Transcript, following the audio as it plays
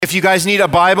If you guys need a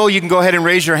Bible, you can go ahead and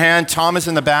raise your hand. Tom is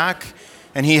in the back,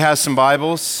 and he has some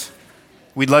Bibles.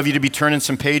 We'd love you to be turning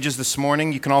some pages this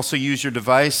morning. You can also use your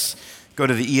device. Go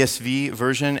to the ESV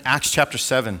version. Acts chapter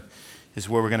 7 is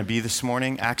where we're going to be this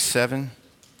morning. Acts 7.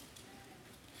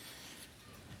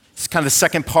 It's kind of the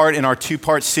second part in our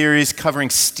two-part series covering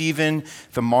Stephen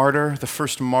the martyr, the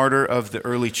first martyr of the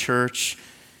early church.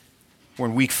 We're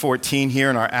in week 14 here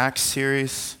in our Acts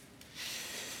series.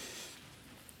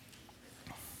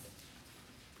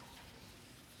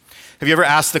 Have you ever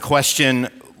asked the question,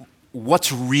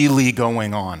 what's really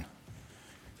going on?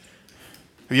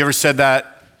 Have you ever said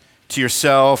that to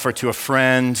yourself or to a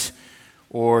friend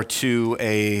or to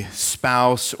a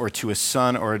spouse or to a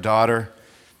son or a daughter?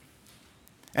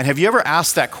 And have you ever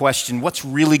asked that question, what's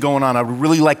really going on? I would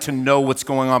really like to know what's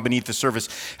going on beneath the surface.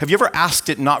 Have you ever asked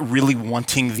it not really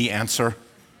wanting the answer?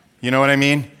 You know what I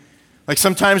mean? Like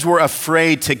sometimes we're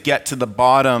afraid to get to the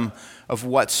bottom of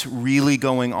what's really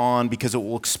going on because it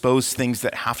will expose things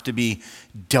that have to be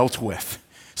dealt with.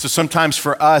 So sometimes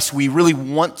for us, we really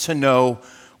want to know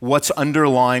what's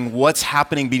underlying, what's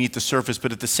happening beneath the surface,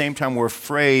 but at the same time, we're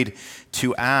afraid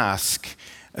to ask.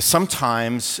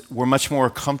 Sometimes we're much more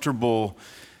comfortable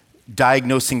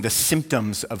diagnosing the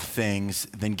symptoms of things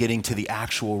than getting to the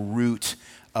actual root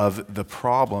of the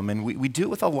problem. And we do it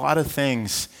with a lot of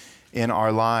things in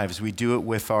our lives. We do it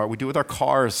with our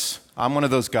cars. I'm one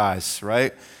of those guys,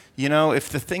 right? You know, if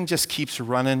the thing just keeps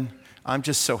running, I'm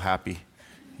just so happy,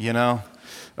 you know?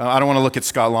 I don't want to look at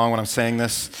Scott Long when I'm saying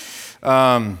this.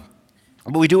 But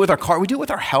we do it with our car. We do it with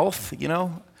our health, you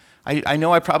know? I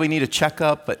know I probably need a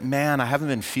checkup, but man, I haven't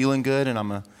been feeling good, and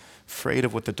I'm afraid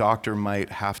of what the doctor might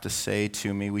have to say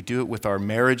to me. We do it with our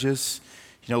marriages.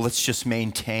 You know, let's just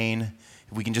maintain.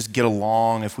 If we can just get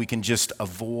along, if we can just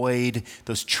avoid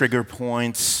those trigger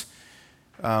points.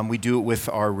 We do it with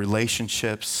our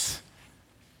relationships.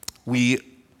 We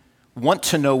want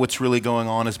to know what's really going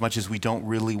on as much as we don't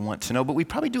really want to know, but we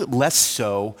probably do it less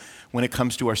so when it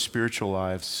comes to our spiritual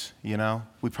lives, you know?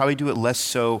 We probably do it less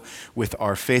so with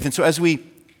our faith. And so as we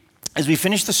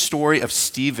finish the story of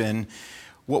Stephen,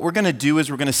 what we're going to do is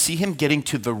we're going to see him getting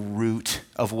to the root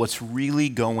of what's really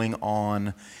going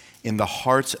on in the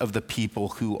hearts of the people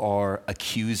who are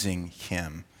accusing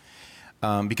him.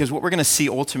 Because what we're going to see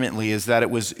ultimately is that it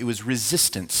was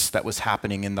resistance that was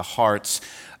happening in the hearts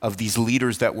of these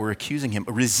leaders that were accusing him,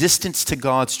 a resistance to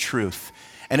God's truth.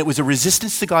 And it was a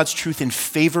resistance to God's truth in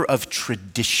favor of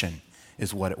tradition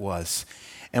is what it was.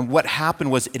 And what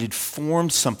happened was it had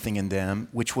formed something in them,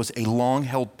 which was a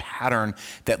long-held pattern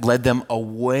that led them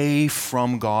away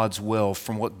from God's will,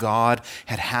 from what God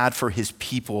had for his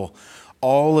people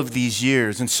all of these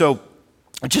years. And so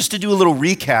just to do a little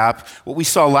recap, what we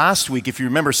saw last week, if you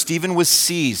remember, Stephen was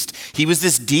seized. He was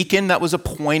this deacon that was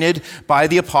appointed by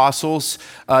the apostles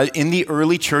in the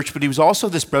early church, but he was also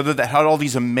this brother that had all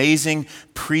these amazing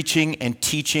preaching and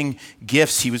teaching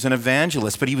gifts. He was an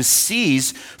evangelist, but he was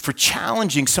seized for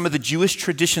challenging some of the Jewish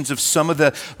traditions of some of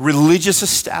the religious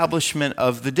establishment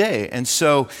of the day. And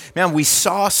so, man, we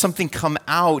saw something come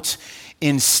out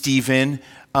in Stephen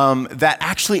that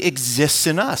actually exists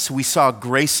in us. We saw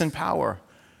grace and power.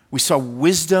 We saw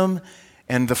wisdom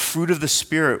and the fruit of the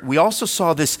Spirit. We also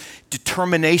saw this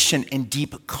determination and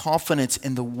deep confidence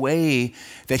in the way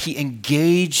that he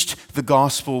engaged the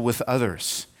gospel with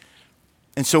others.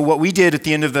 And so what we did at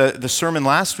the end of the sermon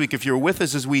last week, if you were with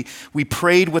us, is we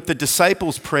prayed what the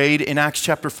disciples prayed in Acts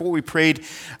chapter 4. We prayed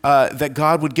that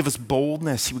God would give us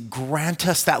boldness. He would grant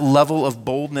us that level of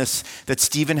boldness that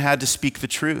Stephen had to speak the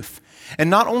truth. And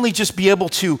not only just be able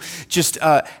to just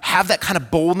have that kind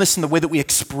of boldness in the way that we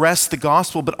express the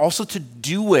gospel, but also to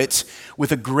do it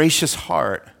with a gracious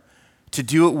heart, to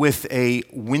do it with a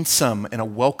winsome and a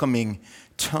welcoming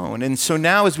tone. And so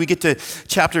now as we get to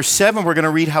chapter 7, we're going to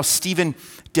read how Stephen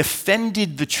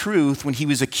defended the truth when he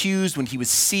was accused, when he was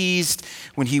seized,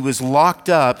 when he was locked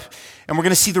up. And we're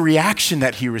going to see the reaction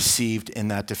that he received in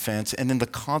that defense and then the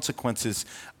consequences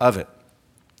of it.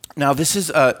 Now, this is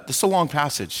a long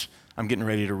passage I'm getting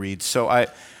ready to read. So I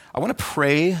want to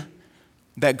pray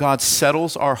that God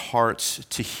settles our hearts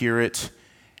to hear it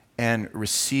and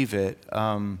receive it.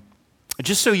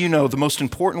 Just so you know, the most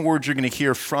important words you're going to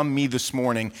hear from me this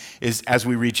morning is as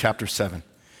we read chapter 7.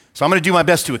 So I'm going to do my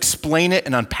best to explain it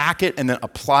and unpack it and then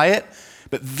apply it.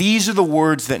 But these are the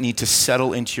words that need to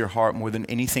settle into your heart more than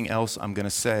anything else I'm going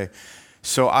to say.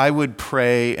 So I would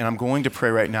pray, and I'm going to pray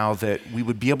right now, that we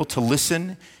would be able to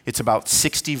listen. It's about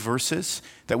 60 verses,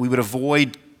 that we would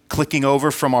avoid clicking over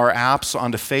from our apps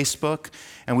onto Facebook,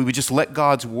 and we would just let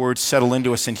God's word settle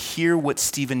into us and hear what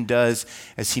Stephen does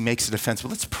as he makes a defense. But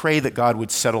let's pray that God would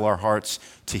settle our hearts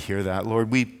to hear that. Lord,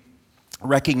 we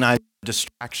recognize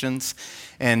distractions,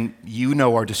 and you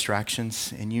know our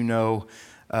distractions, and you know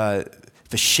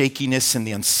the shakiness and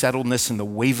the unsettledness and the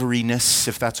waveriness,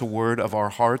 if that's a word, of our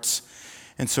hearts.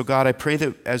 And so, God, I pray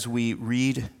that as we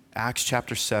read Acts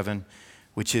chapter 7,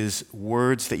 which is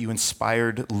words that you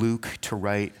inspired Luke to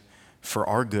write for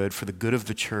our good, for the good of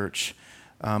the church,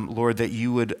 Lord, that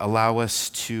you would allow us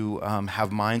to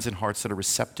have minds and hearts that are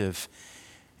receptive,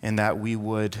 and that we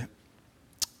would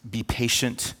be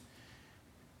patient,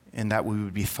 and that we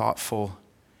would be thoughtful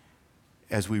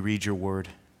as we read your word.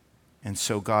 And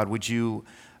so, God, would you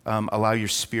allow your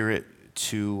Spirit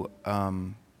to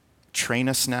train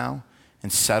us now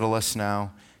and settle us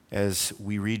now as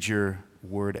we read your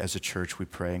word as a church, we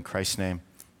pray. In Christ's name,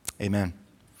 amen.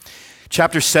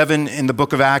 Chapter 7 in the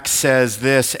book of Acts says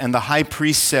this, and the high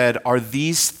priest said, "Are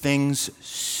these things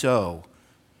so?"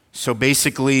 So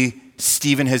basically,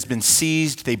 Stephen has been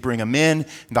seized. They bring him in.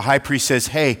 And the high priest says,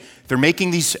 hey, they're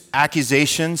making these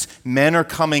accusations. Men are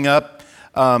coming up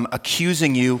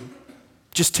accusing you.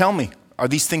 Just tell me, are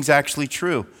these things actually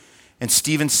true? And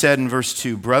Stephen said in verse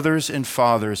 2, "Brothers and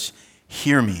fathers,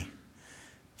 hear me.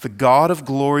 The God of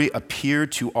glory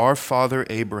appeared to our father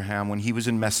Abraham when he was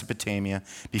in Mesopotamia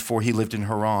before he lived in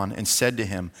Haran, and said to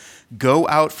him, 'Go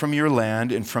out from your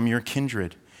land and from your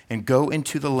kindred and go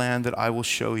into the land that I will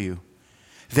show you.'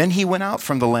 Then he went out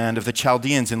from the land of the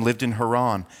Chaldeans and lived in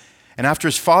Haran. And after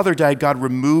his father died, God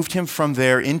removed him from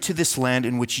there into this land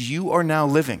in which you are now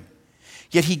living.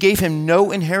 Yet he gave him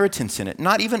no inheritance in it,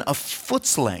 not even a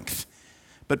foot's length,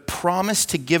 but promised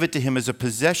to give it to him as a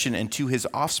possession and to his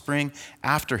offspring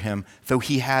after him, though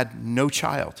he had no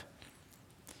child.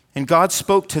 And God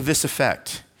spoke to this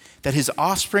effect, that his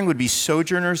offspring would be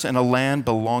sojourners in a land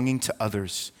belonging to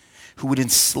others, who would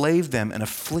enslave them and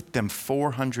afflict them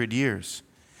 400 years.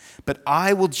 But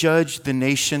I will judge the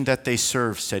nation that they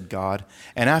serve, said God,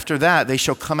 and after that they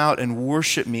shall come out and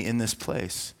worship me in this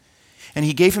place. And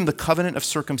he gave him the covenant of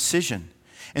circumcision.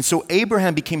 And so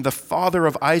Abraham became the father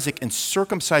of Isaac and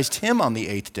circumcised him on the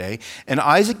 8th day. And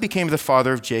Isaac became the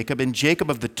father of Jacob, and Jacob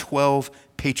of the 12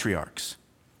 patriarchs.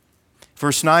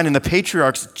 Verse 9, and the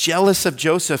patriarchs, jealous of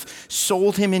Joseph,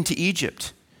 sold him into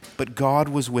Egypt. But God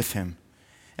was with him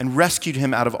and rescued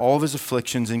him out of all of his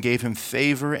afflictions and gave him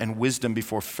favor and wisdom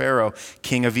before Pharaoh,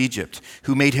 king of Egypt,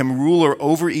 who made him ruler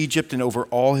over Egypt and over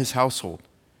all his household.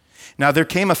 Now there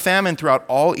came a famine throughout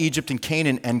all Egypt and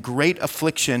Canaan, and great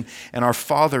affliction, and our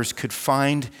fathers could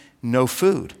find no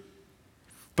food.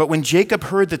 But when Jacob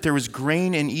heard that there was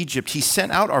grain in Egypt, he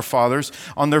sent out our fathers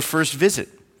on their first visit.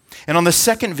 And on the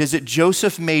second visit,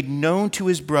 Joseph made known to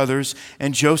his brothers,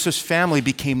 and Joseph's family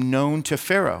became known to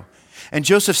Pharaoh. And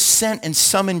Joseph sent and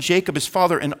summoned Jacob, his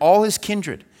father, and all his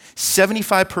kindred,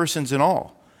 75 persons in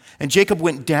all. And Jacob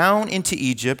went down into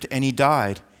Egypt, and he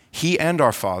died, he and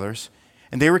our fathers.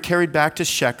 And they were carried back to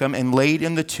Shechem and laid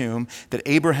in the tomb that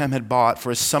Abraham had bought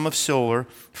for a sum of silver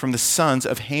from the sons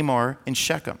of Hamor in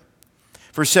Shechem.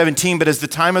 Verse 17, but as the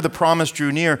time of the promise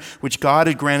drew near, which God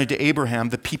had granted to Abraham,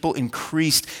 the people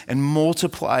increased and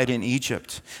multiplied in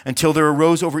Egypt, until there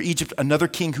arose over Egypt another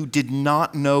king who did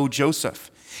not know Joseph.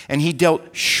 And he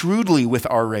dealt shrewdly with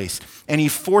our race, and he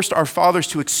forced our fathers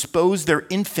to expose their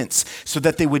infants so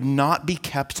that they would not be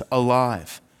kept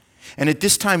alive. And at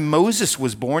this time Moses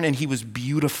was born, and he was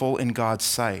beautiful in God's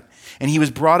sight. And he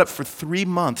was brought up for 3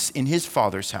 months in his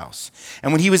father's house.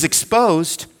 And when he was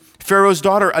exposed, Pharaoh's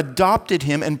daughter adopted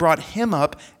him and brought him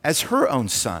up as her own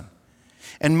son.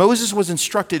 And Moses was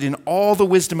instructed in all the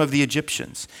wisdom of the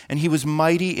Egyptians, and he was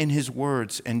mighty in his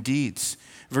words and deeds.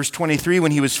 Verse 23,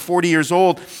 when he was 40 years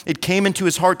old, it came into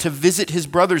his heart to visit his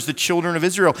brothers, the children of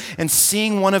Israel. And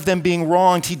seeing one of them being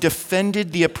wronged, he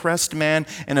defended the oppressed man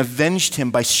and avenged him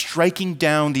by striking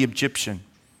down the Egyptian.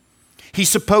 He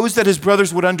supposed that his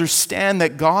brothers would understand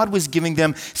that God was giving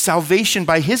them salvation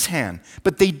by his hand,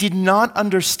 but they did not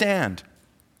understand.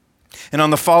 And on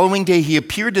the following day, he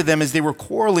appeared to them as they were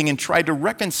quarreling and tried to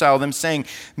reconcile them, saying,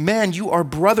 "Man, you are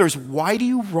brothers. Why do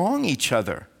you wrong each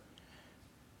other?"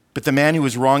 But the man who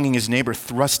was wronging his neighbor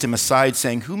thrust him aside,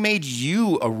 saying, "Who made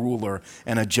you a ruler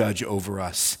and a judge over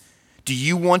us? Do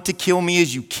you want to kill me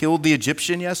as you killed the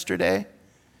Egyptian yesterday?"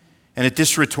 And at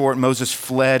this retort, Moses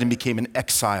fled and became an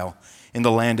exile in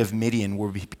the land of Midian,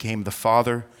 where he became the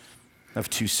father of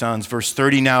 2 sons. Verse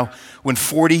 30, now, when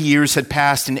 40 years had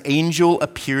passed, an angel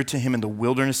appeared to him in the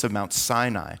wilderness of Mount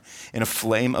Sinai in a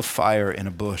flame of fire in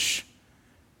a bush.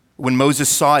 When Moses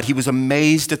saw it, he was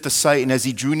amazed at the sight, and as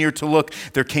he drew near to look,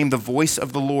 there came the voice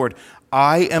of the Lord,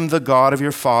 "I am the God of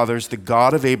your fathers, the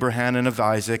God of Abraham and of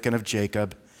Isaac and of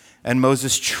Jacob." And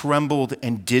Moses trembled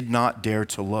and did not dare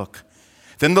to look.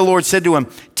 Then the Lord said to him,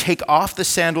 "Take off the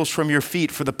sandals from your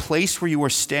feet, for the place where you are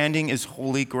standing is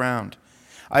holy ground.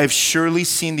 I have surely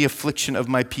seen the affliction of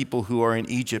my people who are in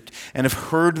Egypt, and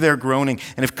have heard their groaning,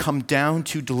 and have come down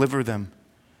to deliver them.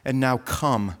 And now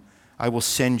come, I will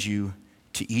send you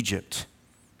to Egypt."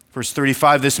 Verse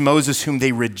 35, this Moses whom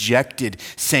they rejected,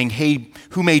 saying, "Hey,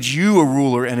 who made you a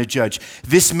ruler and a judge?"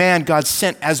 This man God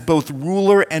sent as both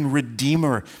ruler and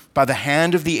redeemer by the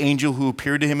hand of the angel who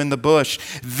appeared to him in the bush.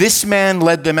 This man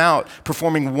led them out,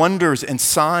 performing wonders and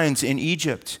signs in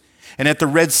Egypt, and at the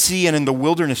Red Sea and in the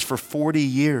wilderness for 40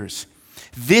 years.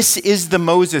 This is the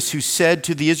Moses who said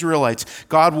to the Israelites,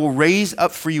 "God will raise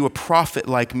up for you a prophet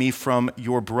like me from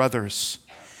your brothers."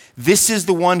 This is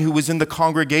the one who was in the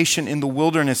congregation in the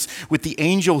wilderness with the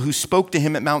angel who spoke to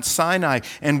him at Mount Sinai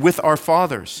and with our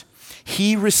fathers.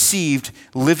 He received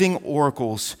living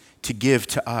oracles to give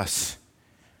to us.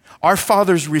 Our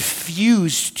fathers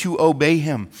refused to obey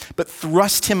him, but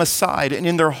thrust him aside, and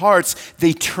in their hearts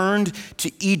they turned to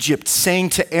Egypt, saying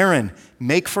to Aaron,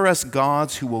 "Make for us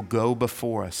gods who will go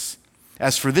before us."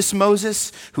 As for this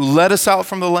Moses, who led us out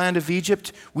from the land of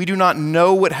Egypt, we do not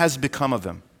know what has become of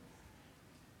him.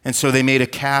 And so they made a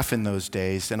calf in those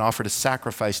days and offered a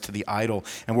sacrifice to the idol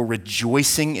and were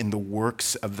rejoicing in the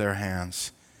works of their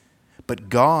hands. But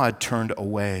God turned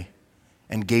away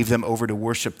and gave them over to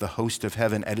worship the host of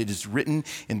heaven. And it is written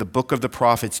in the book of the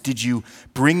prophets, "Did you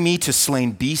bring me to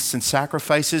slain beasts and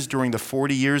sacrifices during the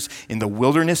 40 years in the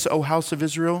wilderness, O house of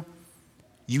Israel?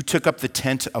 You took up the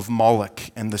tent of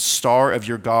Moloch and the star of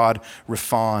your god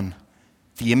Rephan,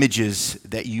 the images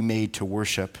that you made to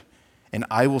worship. And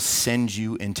I will send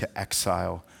you into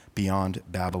exile beyond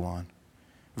Babylon."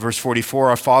 Verse 44,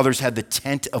 our fathers had the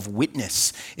tent of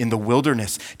witness in the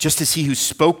wilderness, just as he who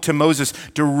spoke to Moses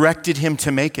directed him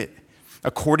to make it,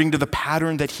 according to the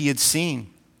pattern that he had seen.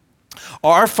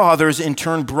 Our fathers in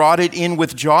turn brought it in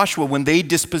with Joshua when they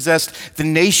dispossessed the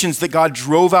nations that God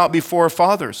drove out before our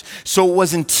fathers. So it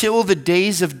was until the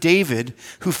days of David,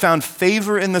 who found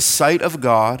favor in the sight of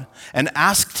God and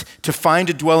asked to find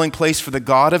a dwelling place for the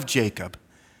God of Jacob.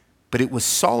 But it was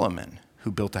Solomon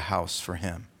who built a house for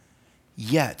him.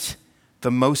 Yet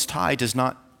the Most High does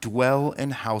not dwell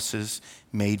in houses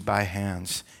made by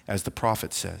hands, as the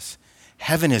prophet says.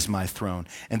 "Heaven is my throne,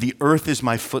 and the earth is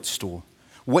my footstool.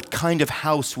 What kind of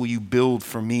house will you build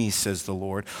for me, says the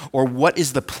Lord? Or what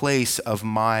is the place of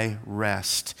my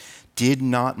rest? Did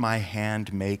not my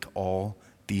hand make all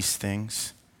these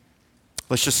things?"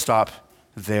 Let's just stop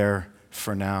there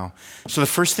for now. So the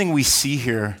first thing we see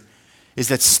here is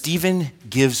that Stephen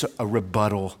gives a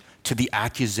rebuttal to the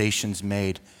accusations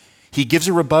made. He gives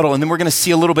a rebuttal, and then we're going to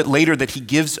see a little bit later that he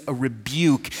gives a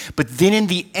rebuke. But then in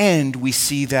the end, we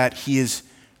see that he is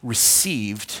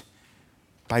received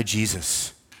by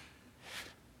Jesus.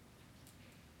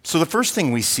 So the first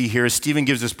thing we see here is Stephen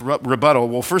gives this rebuttal.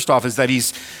 Well, first off is that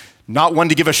he's not one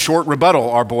to give a short rebuttal,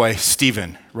 our boy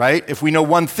Stephen, right? If we know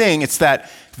one thing, it's that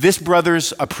this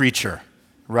brother's a preacher,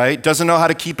 right? Doesn't know how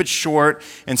to keep it short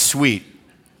and sweet.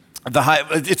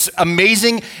 It's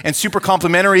amazing and super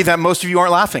complimentary that most of you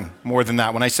aren't laughing more than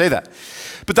that when I say that.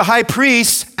 But the high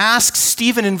priest asks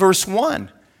Stephen in verse 1.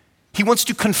 He wants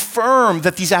to confirm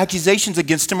that these accusations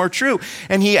against him are true.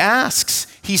 And he asks,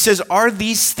 he says, "Are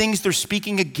these things they're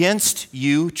speaking against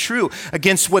you true?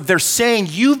 Against what they're saying,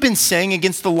 you've been saying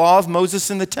against the law of Moses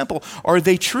in the temple, are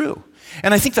they true?"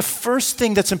 And I think the first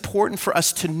thing that's important for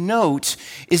us to note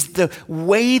is the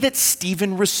way that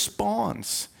Stephen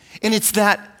responds. And it's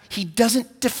that he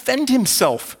doesn't defend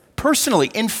himself personally.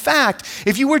 In fact,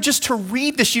 if you were just to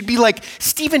read this, you'd be like,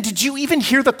 "Stephen, did you even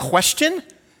hear the question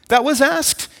that was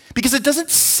asked?" Because it doesn't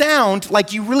sound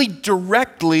like you really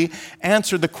directly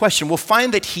answered the question. We'll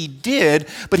find that he did,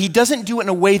 but he doesn't do it in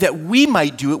a way that we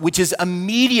might do it, which is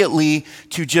immediately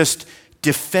to just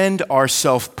defend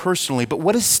ourselves personally. But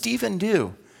what does Stephen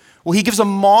do? Well, he gives a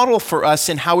model for us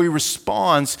in how he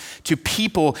responds to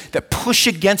people that push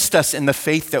against us in the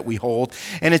faith that we hold,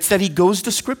 and it's that he goes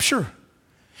to Scripture.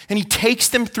 And he takes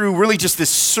them through really just this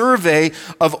survey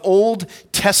of Old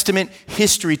Testament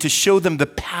history to show them the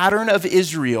pattern of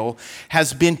Israel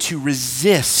has been to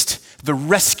resist the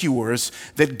rescuers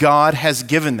that God has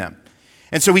given them.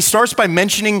 And so he starts by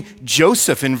mentioning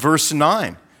Joseph in verse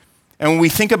 9. And when we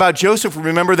think about Joseph, we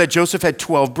remember that Joseph had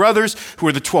 12 brothers who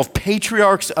were the 12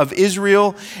 patriarchs of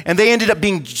Israel, and they ended up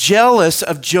being jealous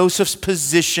of Joseph's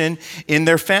position in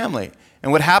their family.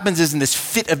 And what happens is in this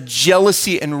fit of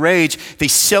jealousy and rage, they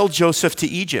sell Joseph to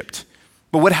Egypt.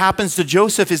 But what happens to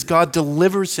Joseph is God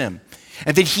delivers him.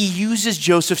 And then he uses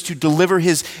Joseph to deliver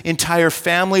his entire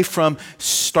family from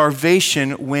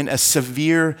starvation when a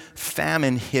severe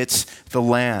famine hits the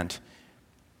land.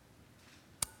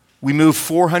 We move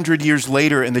 400 years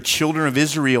later, and the children of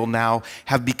Israel now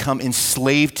have become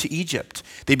enslaved to Egypt.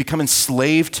 They become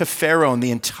enslaved to Pharaoh and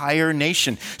the entire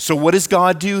nation. So what does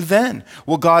God do then?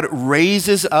 Well, God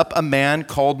raises up a man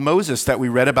called Moses that we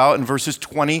read about in verses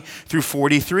 20 through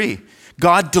 43.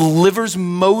 God delivers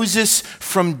Moses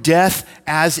from death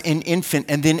as an infant,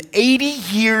 and then 80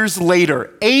 years later,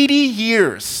 80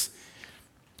 years,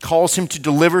 calls him to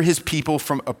deliver his people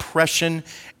from oppression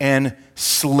and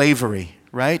slavery.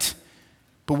 Right?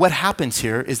 But what happens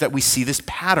here is that we see this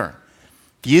pattern.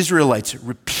 The Israelites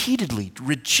repeatedly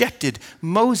rejected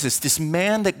Moses, this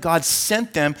man that God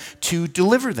sent them to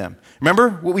deliver them.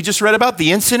 Remember what we just read about,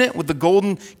 the incident with the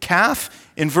golden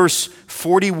calf in verse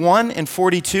 41 and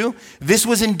 42? This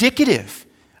was indicative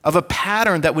of a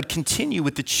pattern that would continue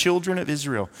with the children of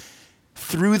Israel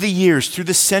through the years, through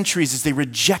the centuries, as they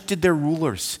rejected their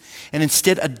rulers and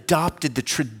instead adopted the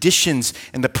traditions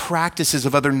and the practices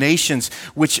of other nations,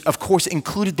 which of course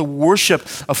included the worship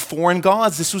of foreign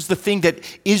gods. This was the thing that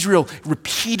Israel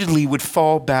repeatedly would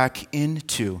fall back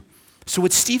into. So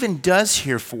what Stephen does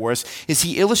here for us is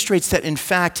he illustrates that in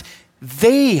fact,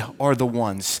 they were the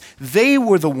ones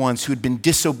who had been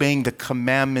disobeying the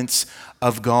commandments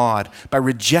of God by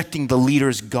rejecting the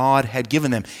leaders God had given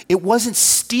them. It wasn't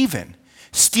Stephen.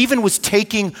 Stephen was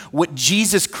taking what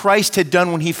Jesus Christ had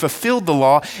done when he fulfilled the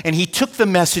law, and he took the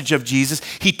message of Jesus.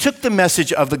 He took the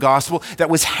message of the gospel that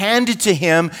was handed to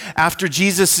him after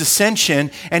Jesus'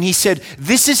 ascension, and he said,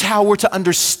 this is how we're to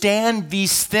understand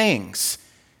these things.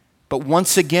 But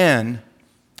once again,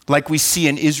 like we see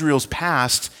in Israel's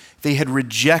past, they had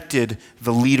rejected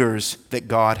the leaders that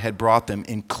God had brought them,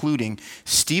 including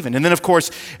Stephen. And then, of course,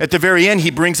 at the very end,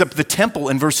 he brings up the temple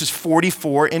in verses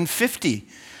 44 and 50.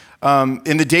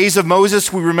 In the days of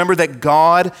Moses, we remember that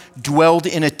God dwelled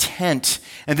in a tent,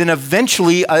 and then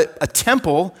eventually a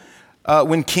temple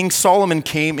when King Solomon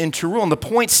came into rule. And the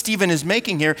point Stephen is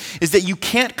making here is that you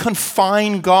can't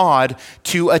confine God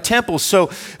to a temple. So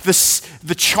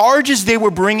the charges they were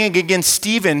bringing against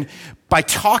Stephen by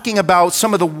talking about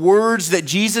some of the words that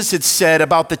Jesus had said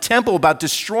about the temple, about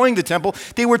destroying the temple,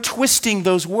 they were twisting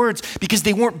those words because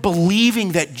they weren't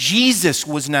believing that Jesus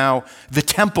was now the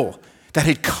temple that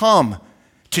had come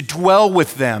to dwell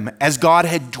with them as God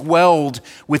had dwelled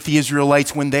with the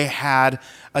Israelites when they had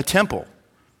a temple.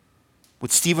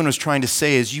 What Stephen was trying to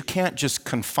say is you can't just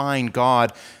confine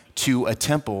God to a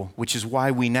temple, which is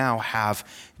why we now have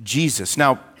Jesus.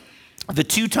 Now, the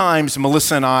 2 times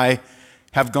Melissa and I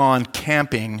have gone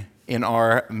camping in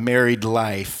our married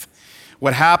life,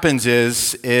 what happens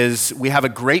is we have a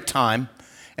great time,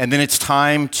 and then it's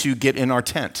time to get in our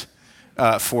tent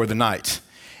for the night.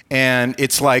 And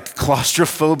it's like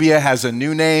claustrophobia has a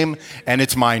new name, and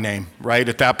it's my name, right,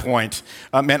 at that point.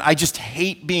 Man, I just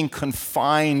hate being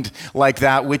confined like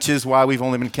that, which is why we've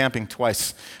only been camping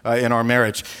twice in our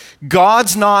marriage.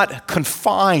 God's not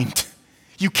confined.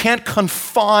 You can't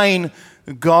confine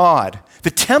God.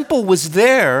 The temple was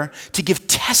there to give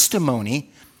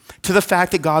testimony to the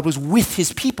fact that God was with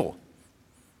his people.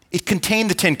 It contained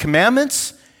the 10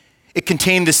 Commandments. It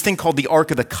contained this thing called the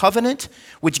Ark of the Covenant,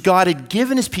 which God had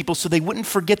given his people so they wouldn't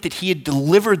forget that he had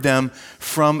delivered them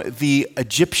from the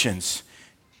Egyptians.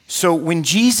 So when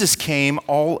Jesus came,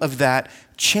 all of that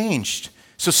changed.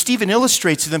 So Stephen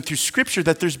illustrates to them through Scripture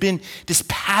that there's been this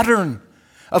pattern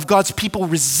of God's people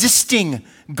resisting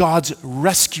God's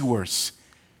rescuers.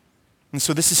 And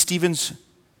so this is Stephen's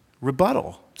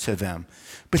rebuttal to them.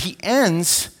 But he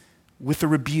ends with a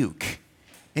rebuke.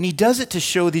 And he does it to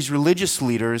show these religious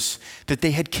leaders that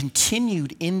they had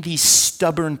continued in these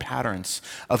stubborn patterns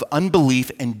of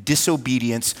unbelief and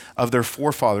disobedience of their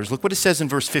forefathers. Look what it says in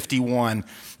verse 51.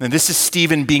 And this is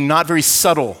Stephen being not very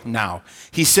subtle now.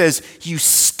 He says, "You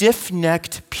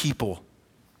stiff-necked people,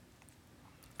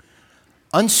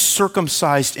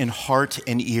 uncircumcised in heart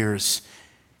and ears,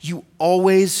 you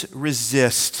always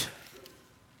resist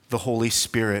the Holy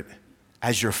Spirit.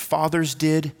 As your fathers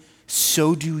did,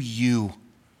 so do you.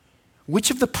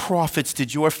 Which of the prophets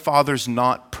did your fathers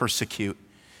not persecute?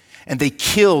 And they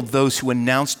killed those who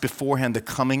announced beforehand the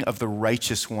coming of the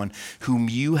righteous one, whom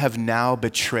you have now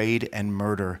betrayed and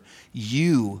murdered.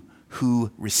 You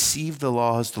who received the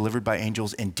laws delivered by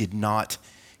angels and did not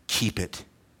keep it."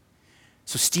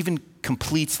 So Stephen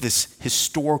completes this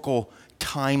historical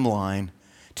timeline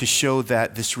to show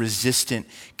that this resistance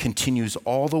continues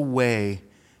all the way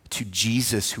to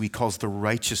Jesus, who he calls the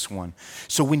righteous one.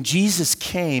 So when Jesus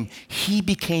came, he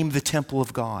became the temple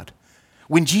of God.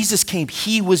 When Jesus came,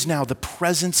 he was now the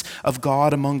presence of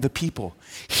God among the people.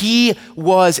 He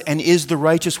was and is the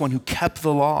righteous one who kept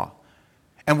the law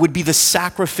and would be the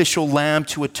sacrificial lamb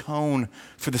to atone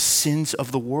for the sins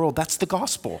of the world. That's the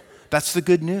gospel. That's the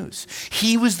good news.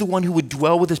 He was the one who would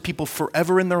dwell with his people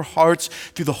forever in their hearts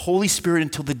through the Holy Spirit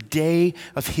until the day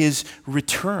of his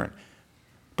return.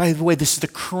 By the way, this is the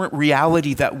current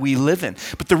reality that we live in.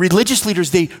 But the religious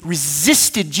leaders, they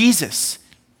resisted Jesus,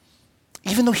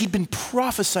 even though he'd been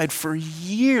prophesied for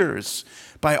years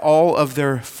by all of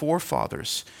their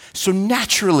forefathers. So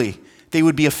naturally, they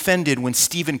would be offended when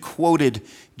Stephen quoted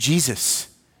Jesus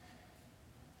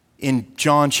in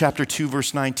John chapter 2,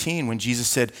 verse 19, when Jesus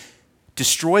said,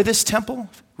 "Destroy this temple,"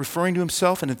 referring to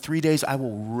himself, "and in 3 days I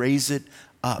will raise it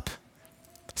up."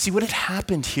 See, what had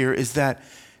happened here is that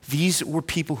these were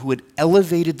people who had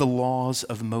elevated the laws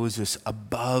of Moses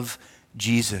above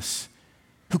Jesus,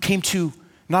 who came to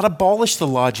not abolish the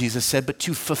law, Jesus said, but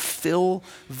to fulfill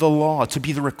the law, to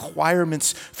be the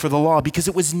requirements for the law, because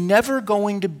it was never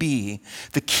going to be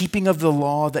the keeping of the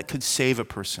law that could save a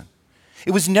person.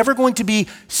 It was never going to be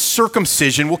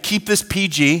circumcision. We'll keep this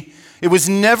PG. It was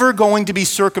never going to be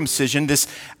circumcision, this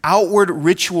outward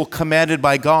ritual commanded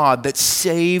by God that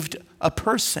saved a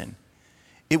person.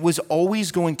 It was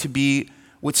always going to be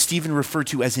what Stephen referred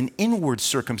to as an inward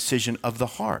circumcision of the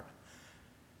heart.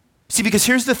 See, because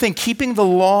here's the thing, keeping the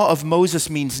law of Moses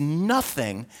means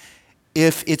nothing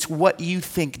if it's what you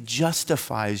think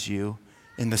justifies you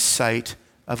in the sight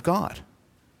of God.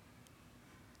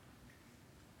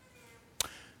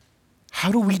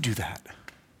 How do we do that?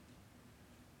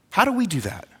 How do we do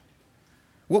that?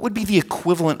 What would be the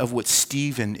equivalent of what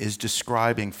Stephen is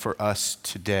describing for us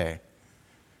today?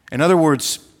 In other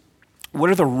words, what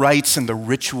are the rites and the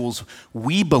rituals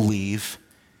we believe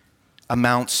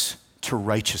amounts to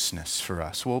righteousness for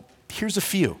us? Well, here's a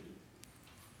few.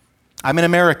 I'm an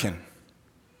American.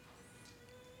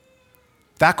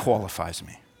 That qualifies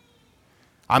me.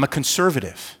 I'm a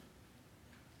conservative.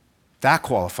 That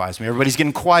qualifies me. Everybody's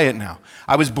getting quiet now.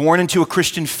 I was born into a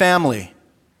Christian family.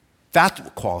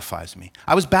 That qualifies me.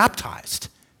 I was baptized.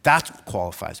 That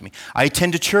qualifies me. I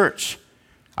attend a church.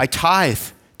 I tithe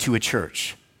to a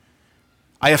church.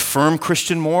 I affirm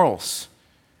Christian morals.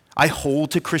 I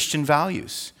hold to Christian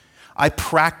values. I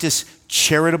practice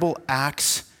charitable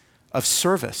acts of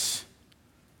service.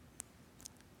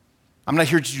 I'm not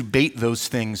here to debate those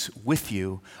things with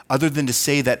you, other than to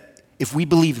say that if we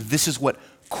believe this is what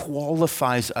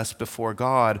qualifies us before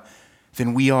God,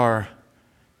 then we are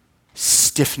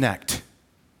stiff-necked,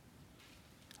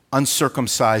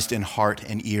 uncircumcised in heart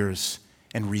and ears,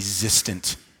 and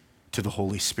resistant to the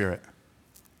Holy Spirit.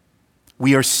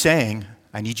 We are saying,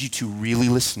 I need you to really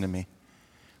listen to me.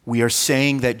 We are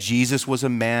saying that Jesus was a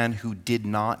man who did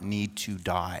not need to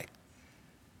die.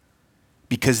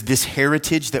 Because this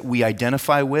heritage that we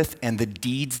identify with and the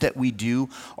deeds that we do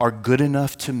are good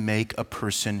enough to make a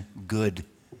person good.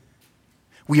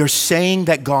 We are saying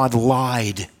that God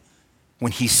lied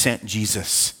when he sent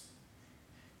Jesus.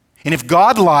 And if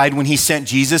God lied when he sent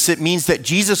Jesus, it means that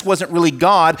Jesus wasn't really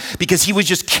God because he was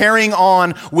just carrying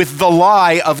on with the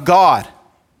lie of God.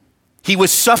 He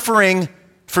was suffering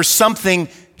for something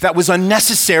that was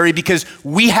unnecessary because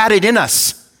we had it in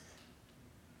us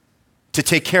to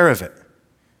take care of it,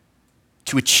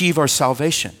 to achieve our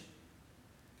salvation.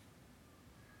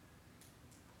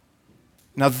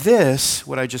 Now this,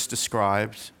 what I just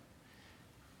described,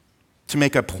 to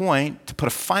make a point, to put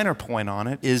a finer point on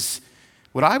it, is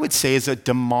what I would say is a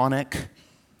demonic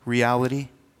reality.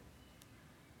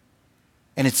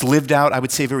 And it's lived out, I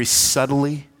would say, very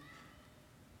subtly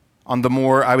on the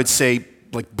more, I would say,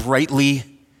 like brightly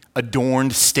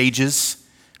adorned stages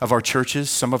of our churches,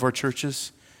 some of our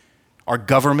churches, our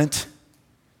government,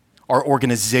 our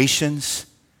organizations,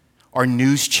 our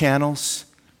news channels,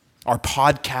 our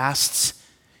podcasts,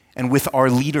 and with our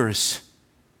leaders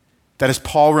that, as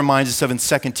Paul reminds us of in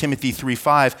 2 Timothy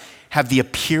 3:5, have the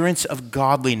appearance of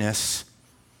godliness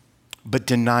but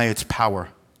deny its power.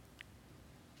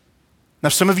 Now,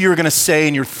 some of you are going to say,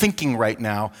 and you're thinking right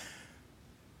now,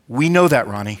 we know that,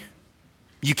 Ronnie.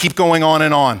 You keep going on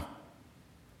and on.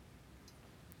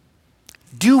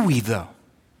 Do we, though?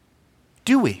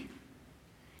 Do we?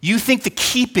 You think the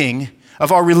keeping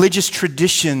of our religious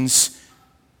traditions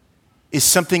is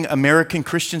something American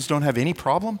Christians don't have any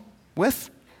problem with?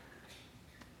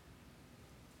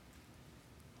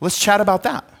 Let's chat about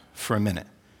that for a minute.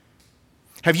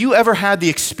 Have you ever had the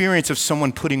experience of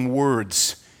someone putting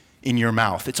words in your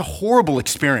mouth? It's a horrible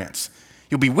experience.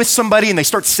 You'll be with somebody and they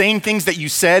start saying things that you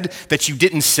said that you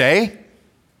didn't say.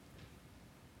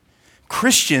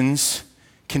 Christians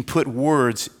can put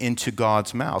words into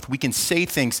God's mouth. We can say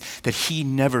things that he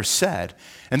never said.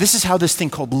 And this is how this thing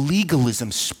called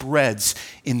legalism spreads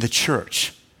in the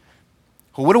church.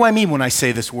 Well, what do I mean when I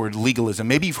say this word legalism?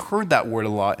 Maybe you've heard that word a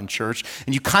lot in church,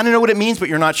 and you kind of know what it means, but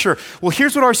you're not sure. Well,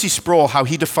 here's what R.C. Sproul, how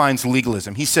he defines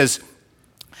legalism. He says,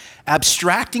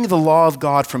 abstracting the law of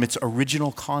God from its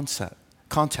original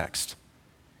context.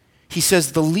 He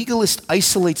says, the legalist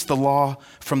isolates the law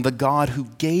from the God who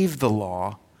gave the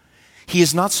law. He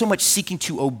is not so much seeking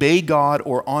to obey God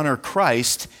or honor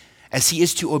Christ as he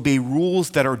is to obey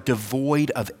rules that are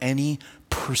devoid of any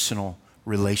personal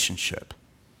relationship.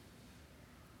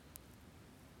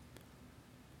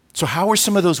 So how are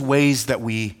some of those ways that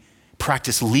we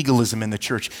practice legalism in the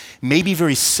church? Maybe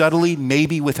very subtly,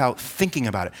 maybe without thinking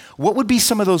about it. What would be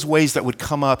some of those ways that would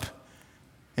come up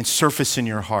and surface in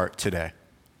your heart today?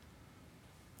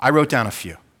 I wrote down a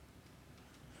few.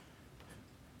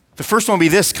 The first one would be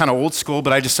this, kind of old school,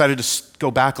 but I decided to go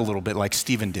back a little bit like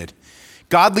Stephen did.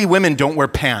 Godly women don't wear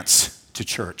pants to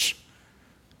church.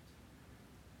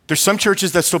 There's some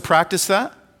churches that still practice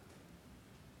that.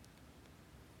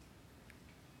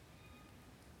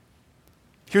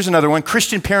 Here's another one.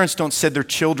 Christian parents don't send their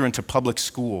children to public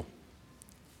school.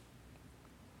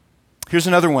 Here's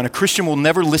another one. A Christian will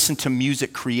never listen to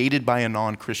music created by a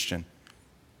non-Christian.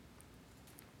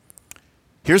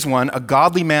 Here's one. A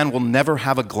godly man will never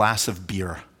have a glass of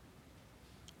beer.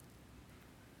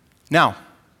 Now,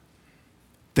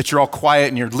 that you're all quiet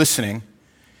and you're listening,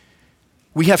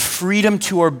 we have freedom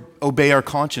to obey our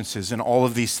consciences in all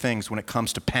of these things when it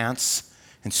comes to pants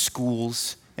and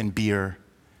schools and beer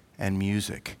and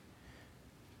music.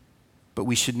 But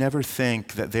we should never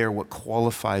think that they're what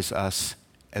qualifies us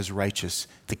as righteous,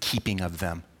 the keeping of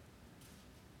them.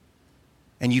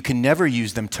 And you can never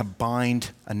use them to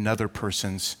bind another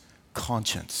person's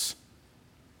conscience.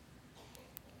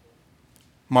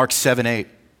 Mark 7:8,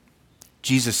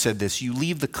 Jesus said this, you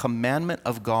leave the commandment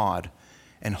of God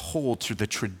and hold to the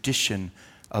tradition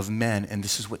of men. And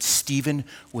this is what Stephen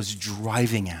was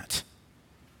driving at.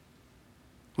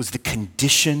 Was the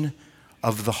condition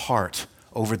of the heart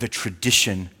over the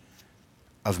tradition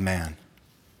of man.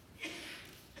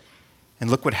 And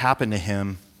look what happened to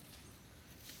him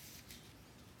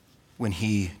when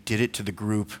he did it to the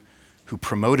group who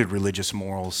promoted religious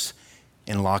morals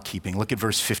in law keeping. Look at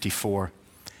verse 54.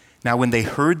 Now when they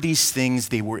heard these things,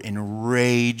 they were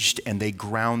enraged and they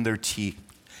ground their teeth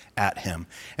at him.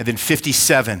 And then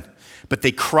 57. But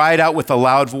they cried out with a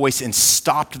loud voice and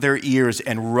stopped their ears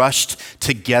and rushed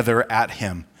together at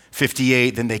him.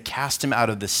 58, then they cast him out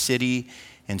of the city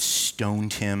and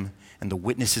stoned him, and the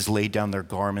witnesses laid down their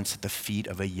garments at the feet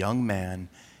of a young man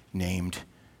named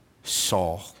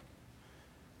Saul.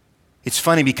 It's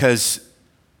funny because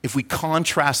if we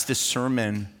contrast this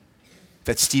sermon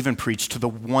that Stephen preached to the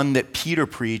one that Peter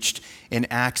preached in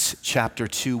Acts chapter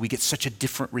 2, we get such a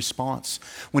different response.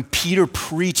 When Peter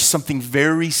preached something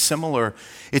very similar,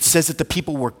 it says that the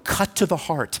people were cut to the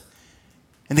heart.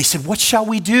 And they said, what shall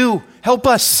we do? Help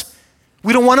us.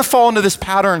 We don't want to fall into this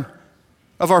pattern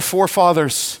of our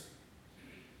forefathers.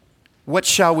 What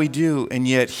shall we do? And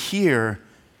yet here,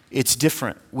 it's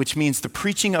different, which means the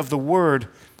preaching of the word,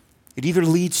 it either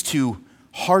leads to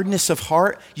hardness of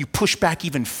heart, you push back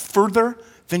even further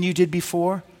than you did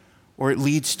before, or it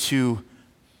leads to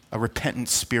a repentant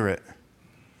spirit.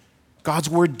 God's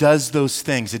word does those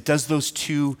things. It does those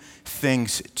two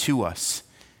things to us.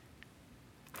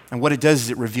 And what it does is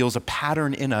it reveals a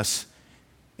pattern in us,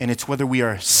 and it's whether we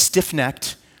are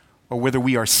stiff-necked or whether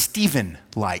we are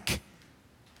Stephen-like.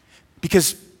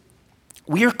 Because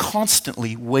we are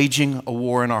constantly waging a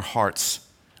war in our hearts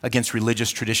against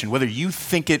religious tradition, whether you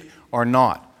think it or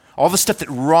not. All the stuff that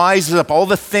rises up, all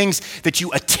the things that you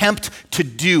attempt to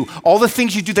do, all the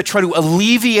things you do that try to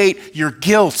alleviate your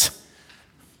guilt.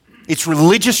 It's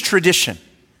religious tradition.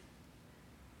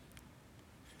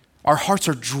 Our hearts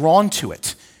are drawn to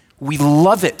it. We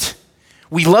love it.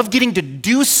 We love getting to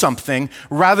do something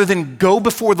rather than go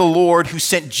before the Lord who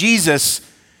sent Jesus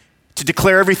to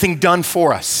declare everything done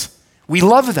for us. We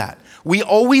love that. We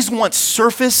always want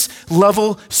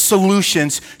surface-level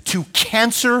solutions to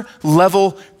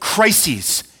cancer-level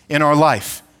crises in our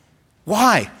life.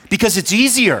 Why? Because it's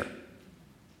easier.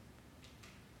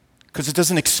 Because it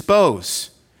doesn't expose.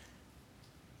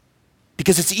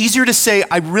 Because it's easier to say,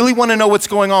 I really want to know what's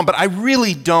going on, but I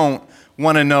really don't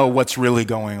want to know what's really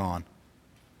going on.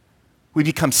 We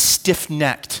become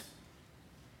stiff-necked.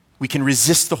 We can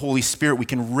resist the Holy Spirit. We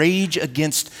can rage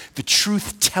against the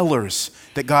truth tellers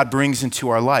that God brings into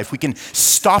our life. We can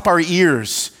stop our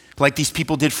ears like these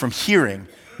people did from hearing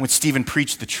when Stephen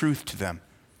preached the truth to them.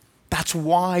 That's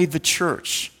why the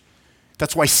church,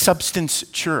 that's why Substance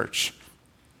Church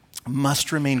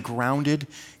must remain grounded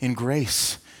in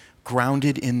grace,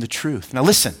 grounded in the truth. Now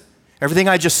listen, everything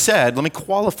I just said, let me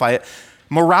qualify it.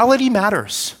 Morality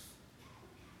matters.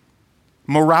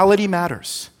 Morality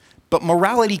matters. But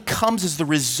morality comes as the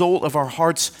result of our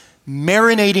hearts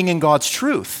marinating in God's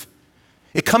truth.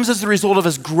 It comes as the result of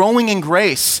us growing in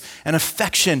grace and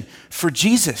affection for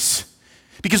Jesus.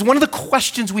 Because one of the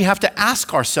questions we have to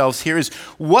ask ourselves here is,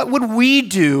 what would we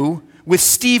do with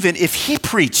Stephen if he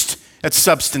preached at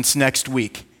Substance next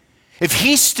week? If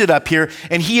he stood up here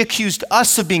and he accused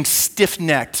us of being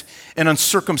stiff-necked and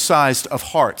uncircumcised of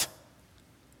heart?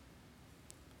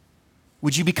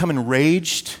 Would you become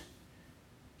enraged?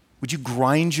 Would you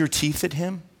grind your teeth at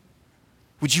him?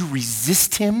 Would you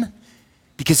resist him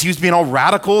because he was being all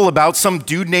radical about some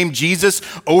dude named Jesus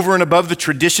over and above the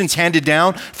traditions handed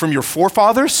down from your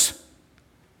forefathers?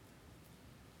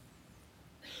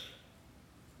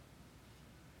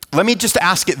 Let me just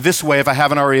ask it this way if I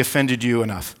haven't already offended you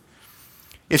enough.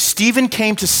 If Stephen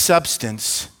came to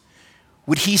Substance,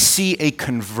 would he see a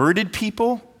converted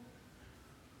people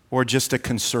or just a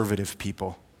conservative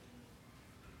people?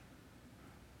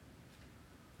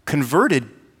 Converted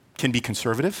can be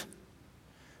conservative,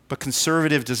 but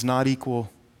conservative does not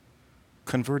equal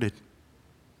converted.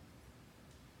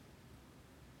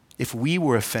 If we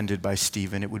were offended by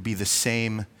Stephen, it would be the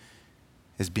same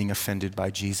as being offended by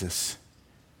Jesus.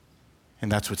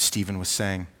 And that's what Stephen was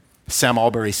saying. Sam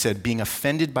Albury said, being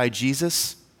offended by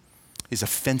Jesus is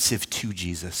offensive to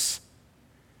Jesus.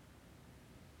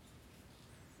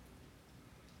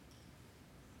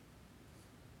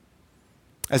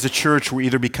 As a church, we're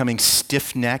either becoming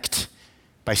stiff-necked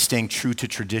by staying true to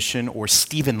tradition or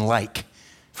Stephen-like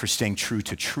for staying true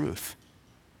to truth.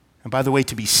 And by the way,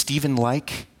 to be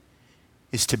Stephen-like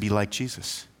is to be like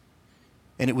Jesus.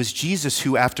 And it was Jesus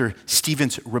who, after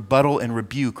Stephen's rebuttal and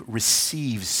rebuke,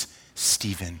 receives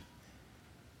Stephen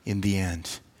in the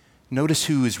end. Notice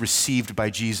who is received by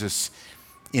Jesus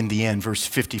in the end. Verse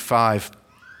 55,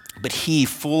 but he,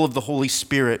 full of the Holy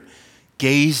Spirit,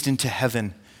 gazed into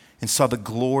heaven and saw the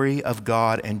glory of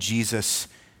God and Jesus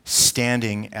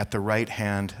standing at the right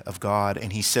hand of God.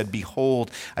 And he said, behold,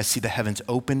 I see the heavens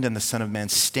opened and the Son of Man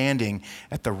standing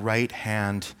at the right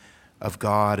hand of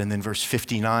God. And then verse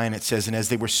 59, it says, and as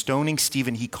they were stoning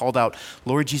Stephen, he called out,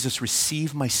 Lord Jesus,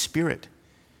 receive my spirit.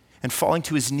 And falling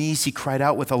to his knees, he cried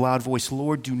out with a loud voice,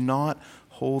 Lord, do not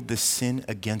hold this sin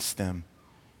against them.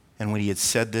 And when he had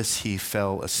said this, he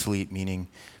fell asleep, meaning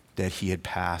that he had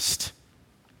passed.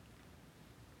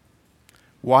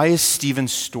 Why is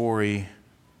Stephen's story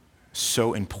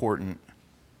so important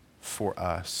for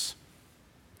us?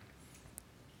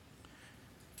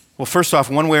 Well, first off,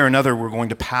 one way or another, we're going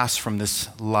to pass from this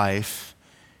life,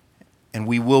 and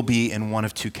we will be in one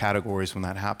of two categories when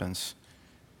that happens.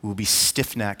 We will be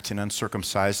stiff-necked and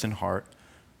uncircumcised in heart,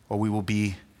 or we will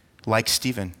be like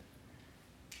Stephen,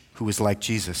 who is like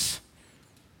Jesus.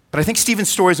 But I think Stephen's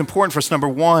story is important for us, number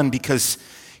one, because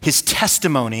his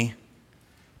testimony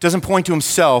doesn't point to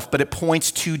himself, but it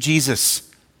points to Jesus.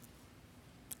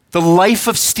 The life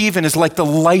of Stephen is like the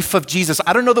life of Jesus.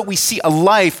 I don't know that we see a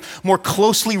life more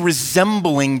closely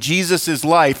resembling Jesus'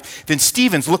 life than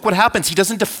Stephen's. Look what happens. He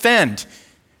doesn't defend.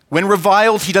 When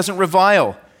reviled, he doesn't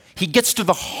revile. He gets to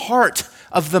the heart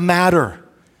of the matter.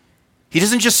 He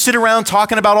doesn't just sit around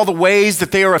talking about all the ways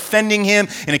that they are offending him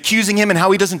and accusing him and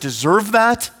how he doesn't deserve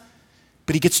that,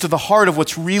 but he gets to the heart of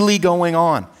what's really going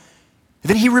on. And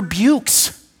then he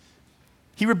rebukes.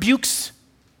 He rebukes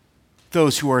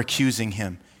those who are accusing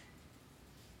him.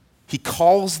 He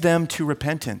calls them to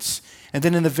repentance. And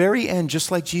then in the very end,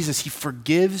 just like Jesus, he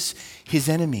forgives his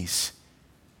enemies.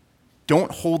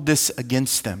 Don't hold this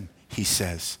against them, he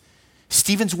says.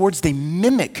 Stephen's words, they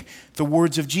mimic the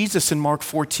words of Jesus in Mark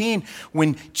 14.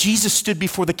 When Jesus stood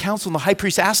before the council and the high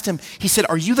priest asked him, he said,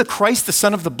 are you the Christ, the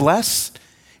Son of the Blessed?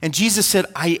 And Jesus said,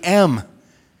 I am.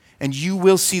 And you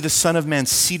will see the Son of Man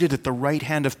seated at the right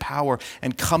hand of power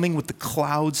and coming with the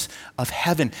clouds of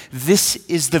heaven. This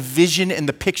is the vision and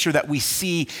the picture that we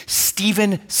see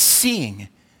Stephen seeing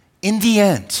in the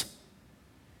end.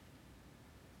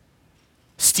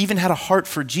 Stephen had a heart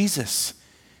for Jesus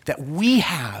that we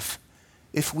have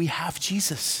if we have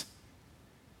Jesus.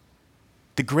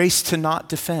 The grace to not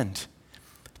defend,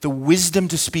 the wisdom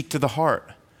to speak to the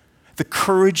heart, the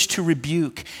courage to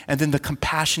rebuke, and then the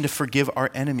compassion to forgive our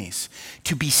enemies.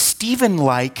 To be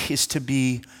Stephen-like is to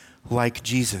be like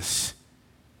Jesus.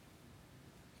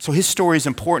 So his story is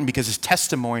important because his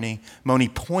testimony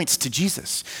points to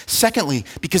Jesus. Secondly,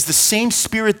 because the same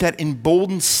spirit that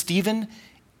emboldens Stephen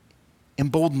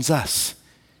emboldens us.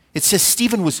 It says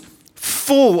Stephen was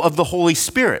full of the Holy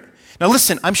Spirit. Now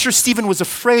listen, I'm sure Stephen was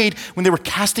afraid when they were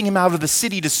casting him out of the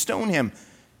city to stone him.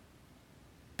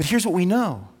 But here's what we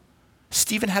know.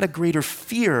 Stephen had a greater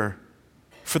fear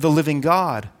for the living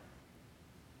God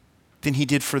than he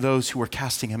did for those who were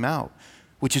casting him out,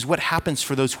 which is what happens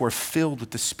for those who are filled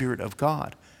with the Spirit of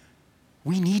God.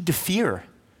 We need to fear,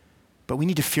 but we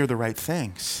need to fear the right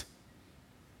things.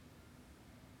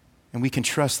 And we can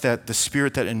trust that the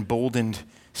Spirit that emboldened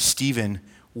Stephen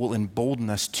will embolden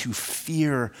us to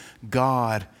fear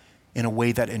God in a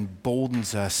way that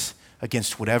emboldens us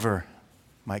against whatever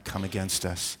might come against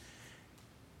us.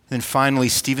 And then finally,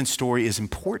 Stephen's story is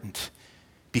important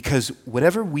because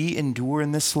whatever we endure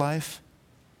in this life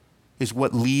is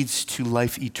what leads to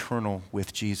life eternal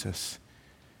with Jesus.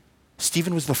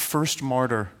 Stephen was the first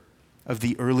martyr of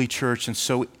the early church, and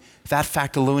so that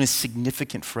fact alone is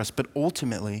significant for us. But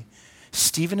ultimately,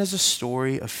 Stephen is a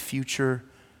story of future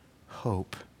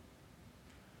hope.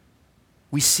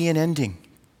 We see an ending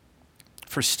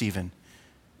for Stephen,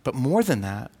 but more than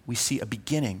that, we see a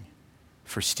beginning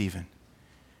for Stephen.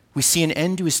 We see an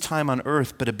end to his time on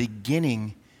earth, but a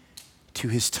beginning to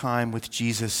his time with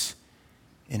Jesus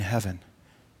in heaven.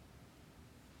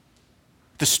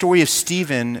 The story of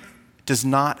Stephen does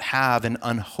not have an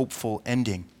unhopeful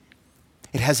ending.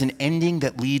 It has an ending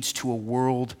that leads to a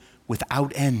world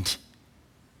without end.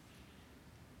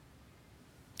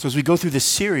 So as we go through this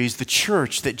series, the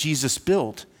church that Jesus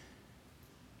built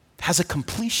has a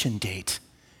completion date,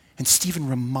 and Stephen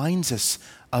reminds us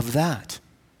of that.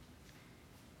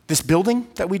 This building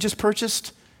that we just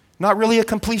purchased, not really a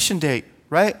completion date,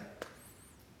 right?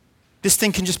 This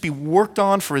thing can just be worked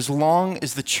on for as long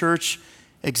as the church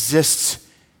exists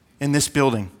in this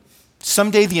building.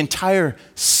 Someday the entire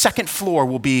second floor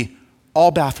will be all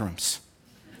bathrooms.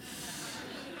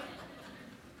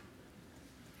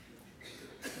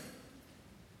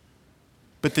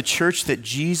 But the church that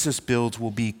Jesus builds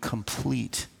will be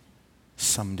complete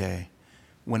someday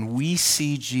when we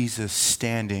see Jesus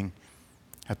standing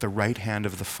at the right hand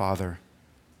of the Father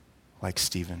like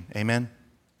Stephen. Amen?